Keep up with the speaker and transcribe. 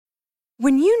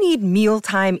When you need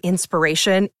mealtime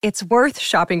inspiration, it's worth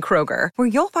shopping Kroger, where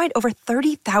you'll find over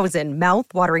 30,000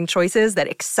 mouth-watering choices that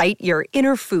excite your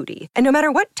inner foodie. And no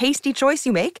matter what tasty choice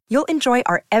you make, you'll enjoy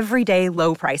our everyday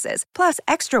low prices, plus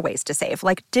extra ways to save,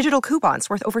 like digital coupons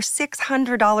worth over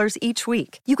 $600 each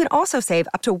week. You can also save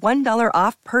up to $1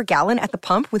 off per gallon at the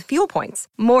pump with fuel points.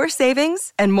 More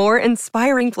savings and more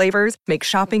inspiring flavors make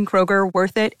shopping Kroger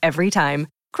worth it every time.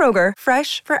 Kroger,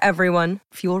 fresh for everyone.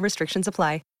 Fuel restrictions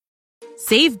apply.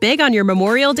 Save big on your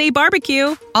Memorial Day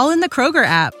barbecue, all in the Kroger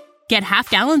app. Get half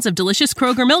gallons of delicious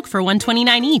Kroger milk for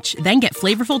 $1.29 each. Then get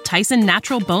flavorful Tyson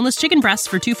natural boneless chicken breasts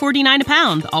for $2.49 a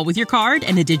pound, all with your card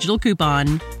and a digital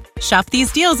coupon. Shop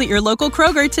these deals at your local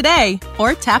Kroger today,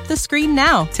 or tap the screen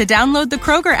now to download the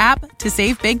Kroger app to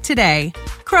save big today.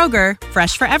 Kroger,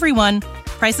 fresh for everyone.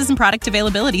 Prices and product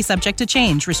availability subject to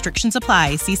change. Restrictions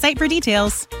apply. See site for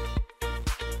details.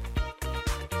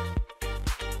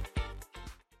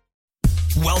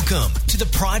 Welcome to the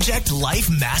Project Life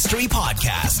Mastery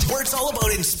Podcast, where it's all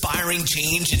about inspiring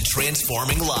change and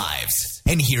transforming lives.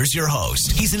 And here's your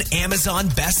host. He's an Amazon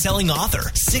best-selling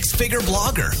author, six-figure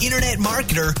blogger, internet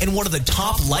marketer, and one of the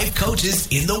top life coaches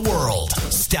in the world,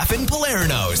 Stefan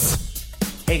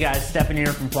Palernos. Hey guys, Stefan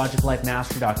here from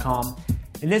ProjectLifeMastery.com.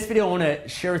 In this video, I want to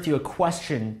share with you a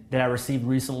question that I received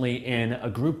recently in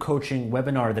a group coaching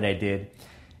webinar that I did.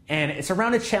 And it's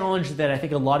around a challenge that I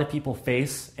think a lot of people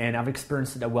face, and I've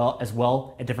experienced it as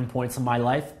well at different points in my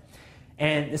life.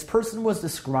 And this person was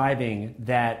describing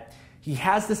that he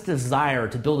has this desire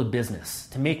to build a business,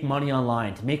 to make money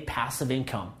online, to make passive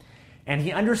income. And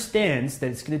he understands that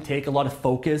it's going to take a lot of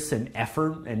focus and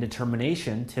effort and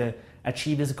determination to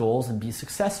achieve his goals and be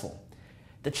successful.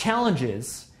 The challenge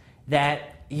is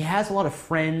that he has a lot of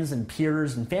friends and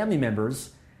peers and family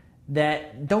members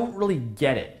that don't really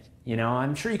get it. You know,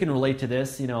 I'm sure you can relate to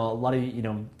this. You know, a lot of you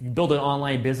build an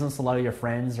online business, a lot of your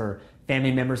friends or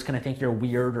family members kind of think you're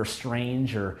weird or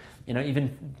strange, or,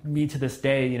 even me to this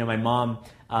day, my mom,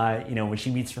 when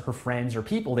she meets her friends or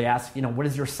people, they ask, what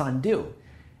does your son do?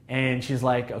 And she's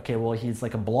like, okay, well, he's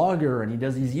like a blogger and he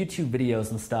does these YouTube videos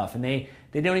and stuff. And they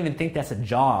don't even think that's a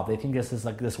job. They think this is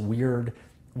like this weird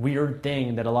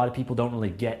thing that a lot of people don't really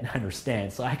get and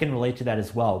understand. So I can relate to that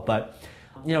as well. But,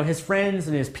 his friends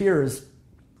and his peers,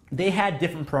 they had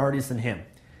different priorities than him.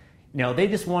 They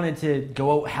just wanted to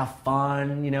go out, have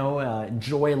fun,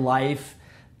 enjoy life,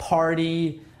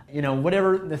 party,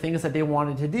 whatever the things that they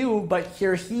wanted to do. But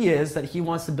here he is, that he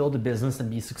wants to build a business and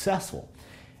be successful.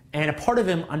 And a part of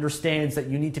him understands that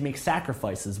you need to make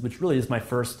sacrifices, which really is my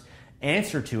first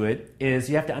answer to it, is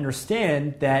you have to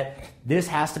understand that this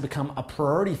has to become a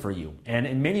priority for you. And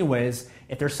in many ways,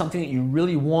 if there's something that you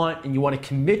really want and you want to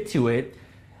commit to it,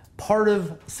 part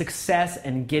of success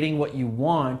and getting what you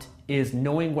want is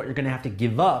knowing what you're going to have to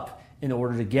give up in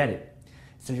order to get it.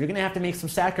 So you're going to have to make some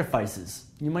sacrifices.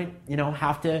 You might,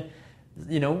 have to,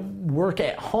 work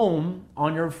at home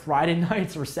on your Friday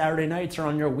nights or Saturday nights or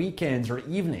on your weekends or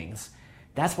evenings.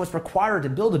 That's what's required to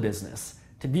build a business,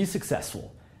 to be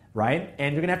successful, right?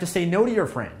 And you're going to have to say no to your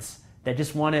friends that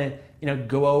just want to,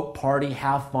 go out, party,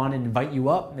 have fun, and invite you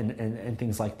up and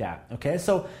things like that, okay?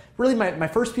 So really my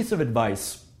first piece of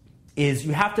advice is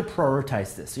you have to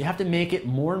prioritize this. You have to make it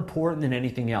more important than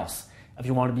anything else if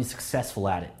you want to be successful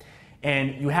at it.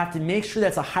 And you have to make sure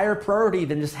that's a higher priority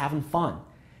than just having fun.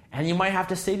 And you might have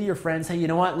to say to your friends, hey, you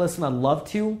know what, listen, I'd love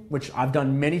to, which I've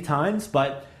done many times,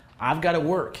 but I've got to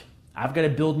work. I've got to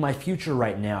build my future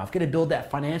right now. I've got to build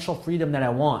that financial freedom that I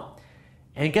want.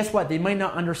 And guess what? They might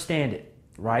not understand it,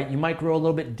 right? You might grow a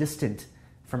little bit distant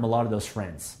from a lot of those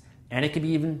friends. And it can be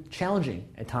even challenging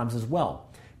at times as well.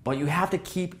 But you have to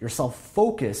keep yourself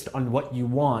focused on what you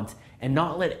want and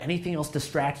not let anything else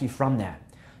distract you from that.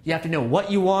 You have to know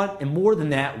what you want, and more than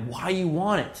that, why you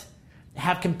want it.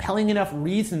 Have compelling enough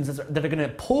reasons that are going to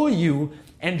pull you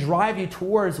and drive you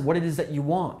towards what it is that you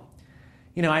want.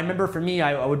 I remember for me,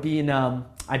 I would be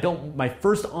I built my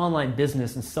first online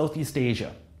business in Southeast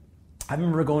Asia. I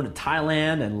remember going to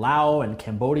Thailand and Laos and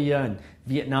Cambodia and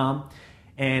Vietnam.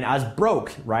 And I was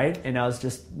broke, right? And I was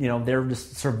just, there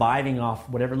just surviving off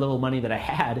whatever little money that I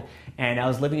had. And I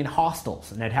was living in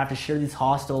hostels. And I'd have to share these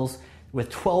hostels with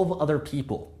 12 other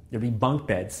people. There'd be bunk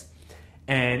beds.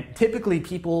 And typically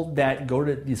people that go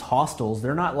to these hostels,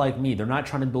 they're not like me. They're not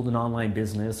trying to build an online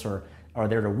business or are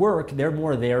there to work. They're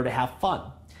more there to have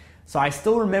fun. So I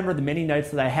still remember the many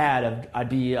nights that I had. I'd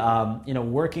be,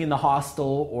 working in the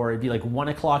hostel, or it'd be like 1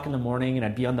 o'clock in the morning and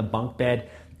I'd be on the bunk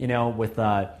bed, with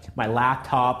my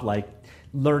laptop, like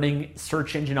learning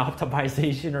search engine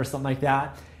optimization or something like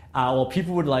that. Well,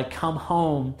 people would like come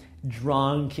home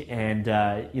drunk and,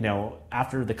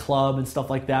 after the club and stuff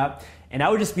like that. And I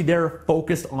would just be there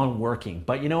focused on working.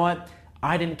 But you know what?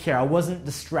 I didn't care. I wasn't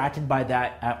distracted by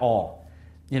that at all.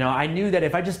 I knew that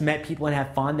if I just met people and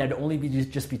had fun, that'd only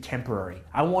just be temporary.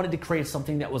 I wanted to create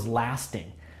something that was lasting,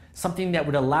 something that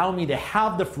would allow me to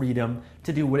have the freedom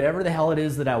to do whatever the hell it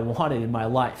is that I wanted in my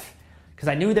life. Because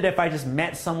I knew that if I just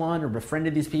met someone or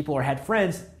befriended these people or had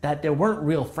friends, that there weren't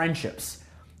real friendships.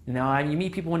 You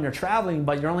meet people when you're traveling,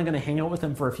 but you're only going to hang out with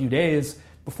them for a few days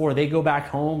before they go back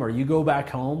home or you go back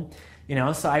home.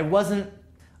 So I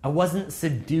wasn't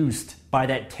seduced by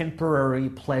that temporary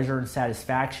pleasure and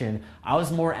satisfaction. I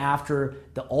was more after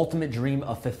the ultimate dream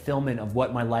of fulfillment of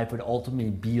what my life would ultimately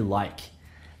be like.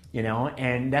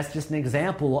 And that's just an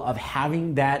example of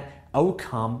having that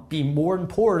outcome be more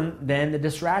important than the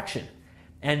distraction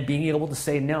and being able to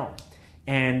say no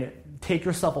and take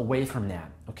yourself away from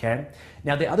that, okay?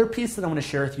 Now, the other piece that I want to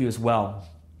share with you as well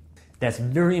that's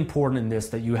very important in this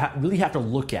that you really have to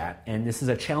look at, and this is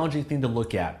a challenging thing to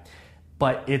look at,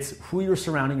 but it's who you're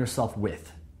surrounding yourself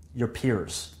with, your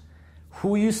peers.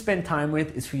 Who you spend time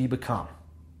with is who you become,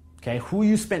 okay? Who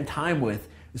you spend time with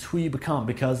is who you become,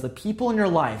 because the people in your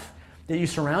life that you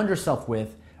surround yourself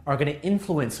with are going to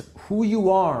influence who you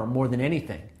are more than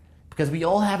anything, because we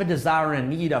all have a desire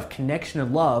and a need of connection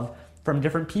and love from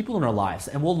different people in our lives,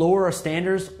 and we'll lower our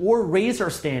standards or raise our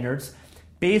standards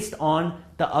based on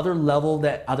the other level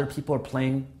that other people are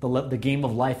playing the game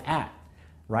of life at,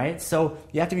 right? So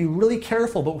you have to be really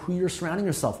careful about who you're surrounding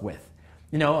yourself with.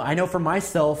 I know for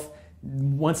myself,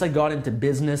 once I got into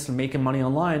business and making money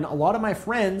online, a lot of my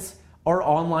friends are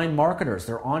online marketers,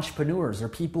 they're entrepreneurs, they're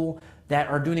people that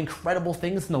are doing incredible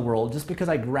things in the world just because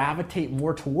I gravitate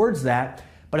more towards that,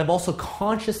 but I've also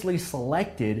consciously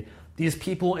selected these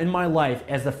people in my life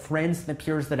as the friends and the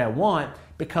peers that I want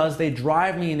because they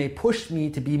drive me and they push me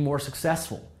to be more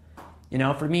successful.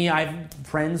 For me, I have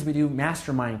friends, we do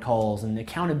mastermind calls and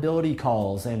accountability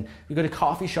calls, and we go to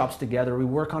coffee shops together, we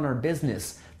work on our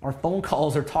business. Our phone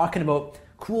calls are talking about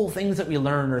cool things that we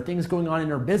learned or things going on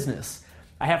in our business.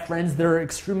 I have friends that are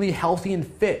extremely healthy and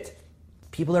fit,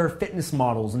 people that are fitness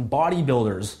models and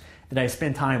bodybuilders that I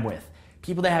spend time with,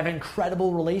 people that have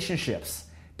incredible relationships.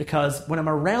 Because when I'm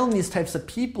around these types of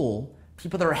people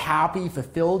that are happy,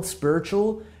 fulfilled,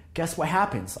 spiritual, guess what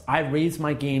happens? I raise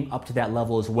my game up to that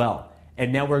level as well.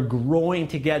 And now we're growing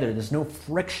together. There's no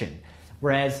friction.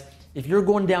 Whereas if you're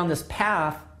going down this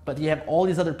path, but you have all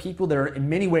these other people that are in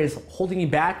many ways holding you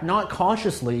back, not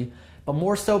consciously, but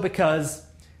more so because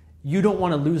you don't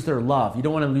want to lose their love, you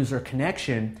don't want to lose their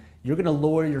connection, you're going to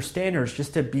lower your standards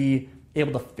just to be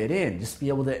able to fit in, just to be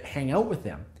able to hang out with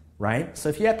them. Right? So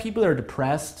if you have people that are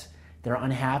depressed, that are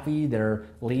unhappy, that are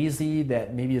lazy,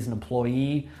 that maybe as an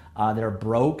employee, that are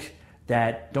broke,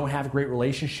 that don't have great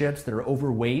relationships, that are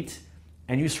overweight,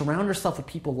 and you surround yourself with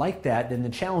people like that, then the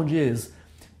challenge is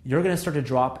you're going to start to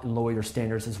drop and lower your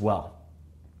standards as well.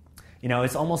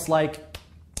 It's almost like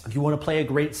if you want to play a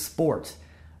great sport,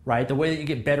 right? The way that you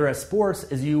get better at sports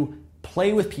is you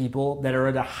play with people that are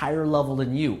at a higher level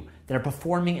than you, that are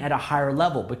performing at a higher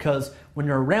level, because when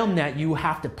you're around that, you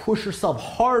have to push yourself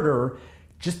harder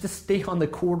just to stay on the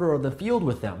court or the field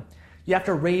with them. You have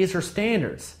to raise your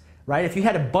standards, right? If you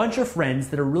had a bunch of friends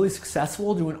that are really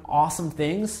successful, doing awesome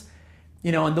things,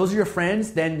 and those are your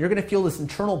friends, then you're going to feel this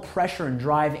internal pressure and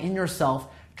drive in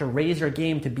yourself to raise your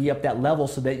game to be up that level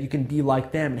so that you can be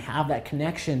like them and have that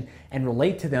connection and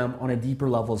relate to them on a deeper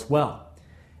level as well.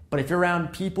 But if you're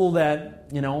around people that,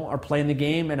 are playing the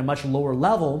game at a much lower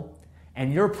level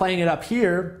and you're playing it up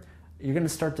here, you're going to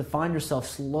start to find yourself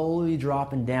slowly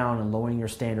dropping down and lowering your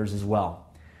standards as well.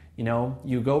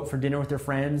 You go out for dinner with your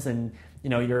friends and,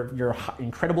 your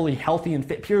incredibly healthy and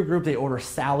fit peer group, they order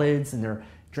salads and they're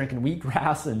drinking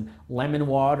wheatgrass and lemon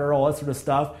water, all that sort of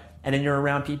stuff. And then you're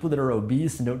around people that are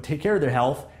obese and don't take care of their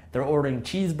health. They're ordering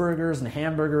cheeseburgers and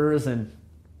hamburgers and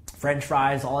French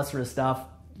fries, all that sort of stuff,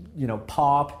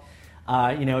 pop.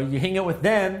 You hang out with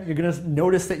them, you're going to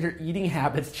notice that your eating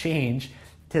habits change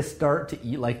to start to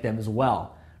eat like them as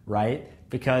well, right?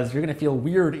 Because you're going to feel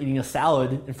weird eating a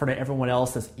salad in front of everyone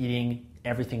else that's eating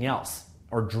everything else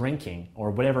or drinking or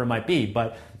whatever it might be.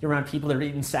 But you're around people that are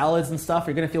eating salads and stuff,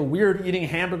 you're going to feel weird eating a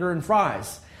hamburger and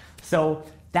fries. So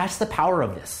that's the power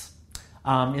of this.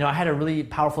 I had a really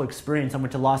powerful experience. I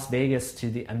went to Las Vegas to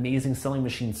the Amazing Selling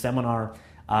Machine seminar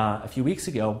a few weeks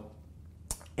ago.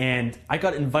 And I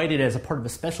got invited as a part of a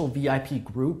special VIP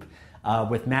group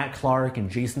with Matt Clark and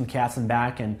Jason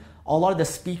Katzenbach and a lot of the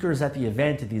speakers at the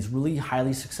event, these really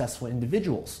highly successful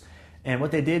individuals. And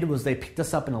what they did was they picked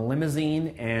us up in a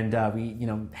limousine and we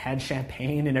had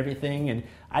champagne and everything. And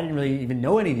I didn't really even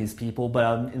know any of these people, but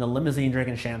I'm in the limousine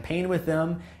drinking champagne with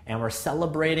them and we're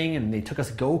celebrating, and they took us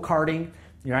go-karting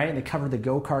right? And they covered the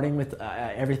go-karting with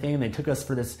everything. And they took us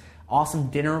for this awesome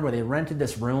dinner where they rented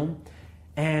this room.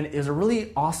 And it was a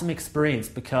really awesome experience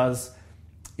because,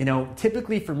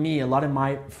 typically for me, a lot of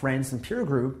my friends and peer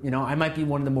group, I might be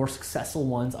one of the more successful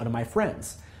ones out of my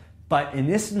friends. But in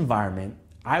this environment,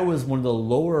 I was one of the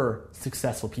lower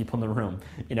successful people in the room.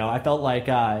 I felt like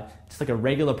just like a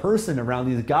regular person around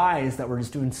these guys that were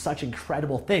just doing such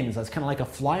incredible things. I was kind of like a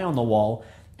fly on the wall.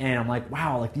 And I'm like,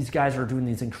 wow, like these guys are doing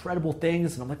these incredible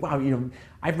things. And I'm like, wow,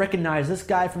 I've recognized this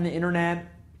guy from the internet,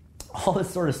 all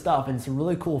this sort of stuff. And it's a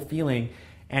really cool feeling.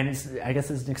 And I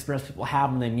guess it's an experience people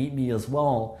have when they meet me as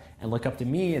well and look up to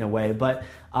me in a way. But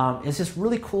it's just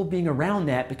really cool being around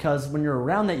that, because when you're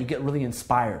around that, you get really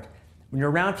inspired. When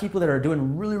you're around people that are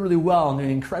doing really, really well and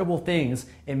doing incredible things,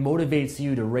 it motivates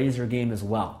you to raise your game as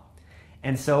well.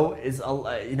 And so,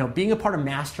 being a part of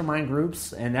mastermind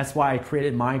groups, and that's why I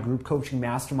created my group coaching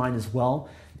mastermind as well,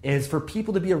 is for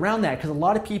people to be around that. Because a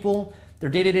lot of people, their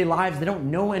day-to-day lives, they don't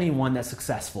know anyone that's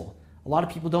successful. A lot of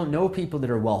people don't know people that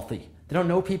are wealthy. They don't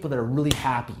know people that are really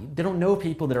happy. They don't know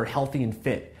people that are healthy and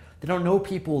fit. They don't know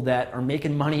people that are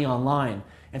making money online.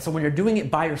 And so when you're doing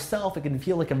it by yourself, it can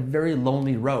feel like a very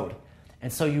lonely road.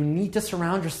 And so you need to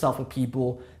surround yourself with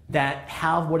people that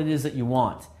have what it is that you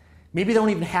want. Maybe they don't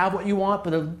even have what you want,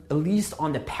 but at least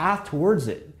on the path towards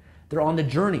it. They're on the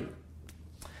journey.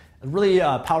 A really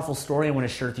powerful story I want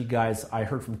to share with you guys, I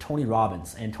heard from Tony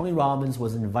Robbins. And Tony Robbins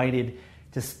was invited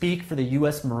to speak for the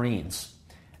U.S. Marines.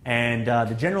 And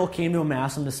the general came to him,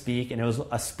 asked him to speak, and it was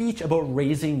a speech about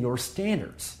raising your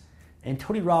standards. And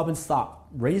Tony Robbins thought,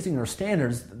 raising our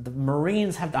standards, the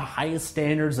Marines have the highest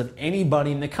standards of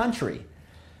anybody in the country.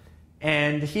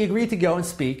 And he agreed to go and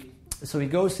speak. So he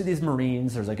goes to these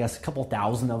Marines, there's I guess a couple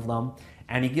thousand of them,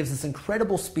 and he gives this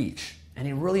incredible speech. And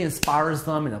he really inspires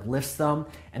them and uplifts them,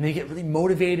 and they get really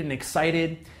motivated and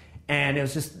excited. And it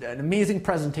was just an amazing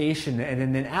presentation.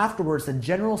 And then afterwards, the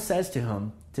general says to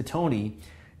him, to Tony,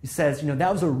 he says,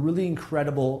 that was a really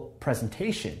incredible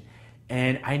presentation.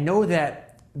 And I know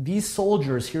that these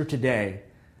soldiers here today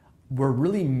were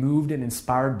really moved and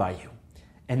inspired by you,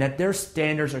 and that their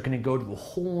standards are going to go to a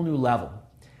whole new level.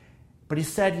 But he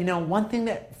said, one thing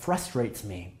that frustrates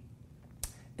me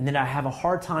and that I have a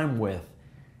hard time with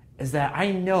is that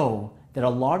I know that a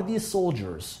lot of these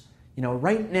soldiers,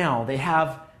 right now, they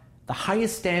have the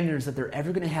highest standards that they're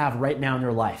ever going to have right now in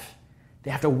their life.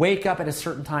 They have to wake up at a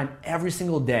certain time every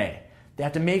single day. They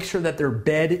have to make sure that their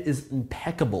bed is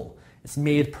impeccable. It's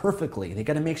made perfectly. They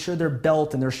got to make sure their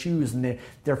belt and their shoes and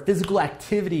their physical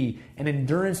activity and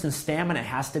endurance and stamina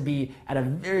has to be at a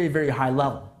very, very high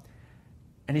level.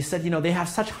 And he said, they have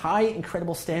such high,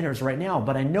 incredible standards right now,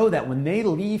 but I know that when they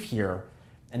leave here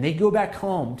and they go back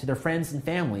home to their friends and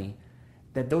family,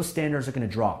 that those standards are going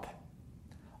to drop.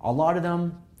 A lot of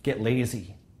them get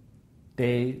lazy.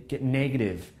 They get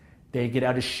negative. They get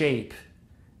out of shape.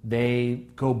 They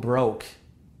go broke.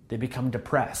 They become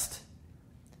depressed.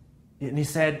 And he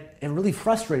said, it really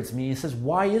frustrates me. He says,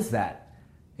 why is that?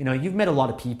 You've met a lot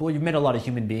of people. You've met a lot of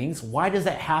human beings. Why does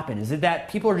that happen? Is it that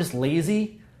people are just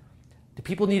lazy? Do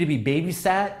people need to be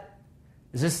babysat?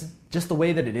 Is this just the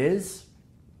way that it is?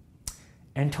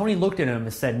 And Tony looked at him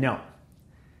and said, no.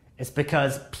 It's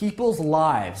because people's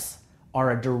lives are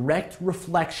a direct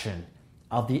reflection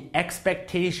of the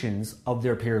expectations of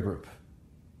their peer group.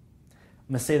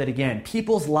 I'm going to say that again.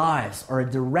 People's lives are a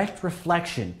direct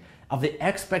reflection of the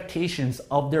expectations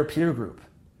of their peer group.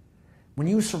 When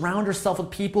you surround yourself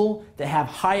with people that have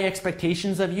high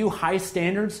expectations of you, high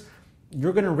standards,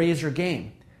 you're going to raise your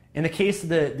game. In the case of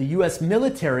the U.S.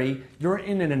 military, you're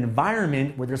in an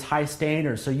environment where there's high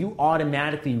standards, so you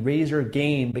automatically raise your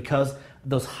game because of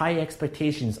those high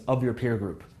expectations of your peer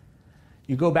group.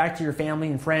 You go back to your family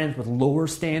and friends with lower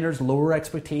standards, lower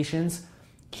expectations,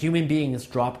 human beings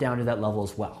drop down to that level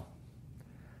as well.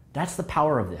 That's the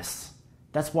power of this.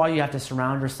 That's why you have to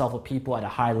surround yourself with people at a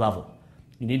high level.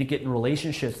 You need to get in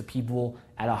relationships with people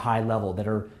at a high level that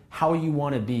are how you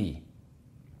want to be.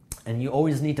 And you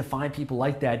always need to find people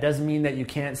like that. It doesn't mean that you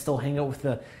can't still hang out with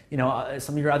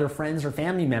some of your other friends or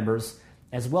family members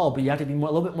as well, but you have to be a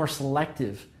little bit more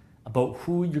selective about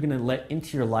who you're going to let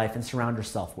into your life and surround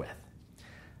yourself with.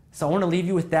 So I want to leave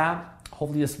you with that.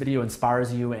 Hopefully this video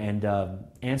inspires you and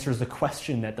answers the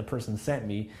question that the person sent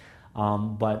me.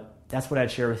 But that's what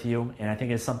I'd share with you. And I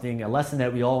think it's a lesson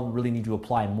that we all really need to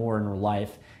apply more in our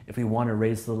life if we want to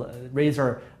raise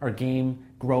our game,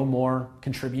 grow more,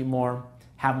 contribute more,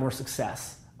 have more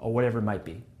success, or whatever it might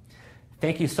be.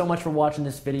 Thank you so much for watching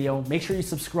this video. Make sure you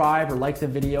subscribe or like the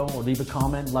video or leave a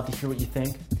comment. Love to hear what you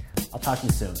think. I'll talk to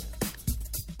you soon.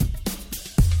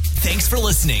 Thanks for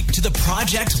listening to the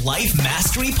Project Life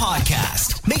Mastery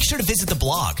Podcast. Make sure to visit the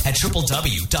blog at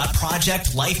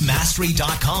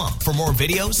www.projectlifemastery.com for more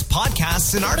videos,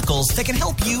 podcasts, and articles that can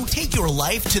help you take your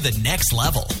life to the next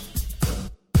level.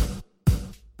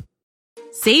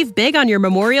 Save big on your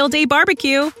Memorial Day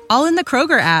barbecue, all in the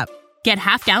Kroger app. Get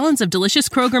half gallons of delicious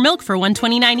Kroger milk for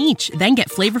 $1.29 each. Then get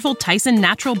flavorful Tyson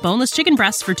natural boneless chicken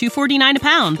breasts for $2.49 a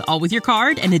pound, all with your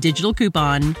card and a digital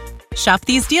coupon. Shop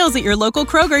these deals at your local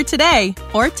Kroger today,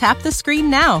 or tap the screen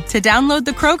now to download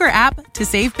the Kroger app to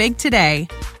save big today.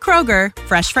 Kroger,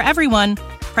 fresh for everyone.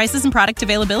 Prices and product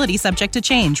availability subject to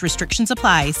change. Restrictions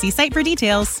apply. See site for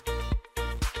details.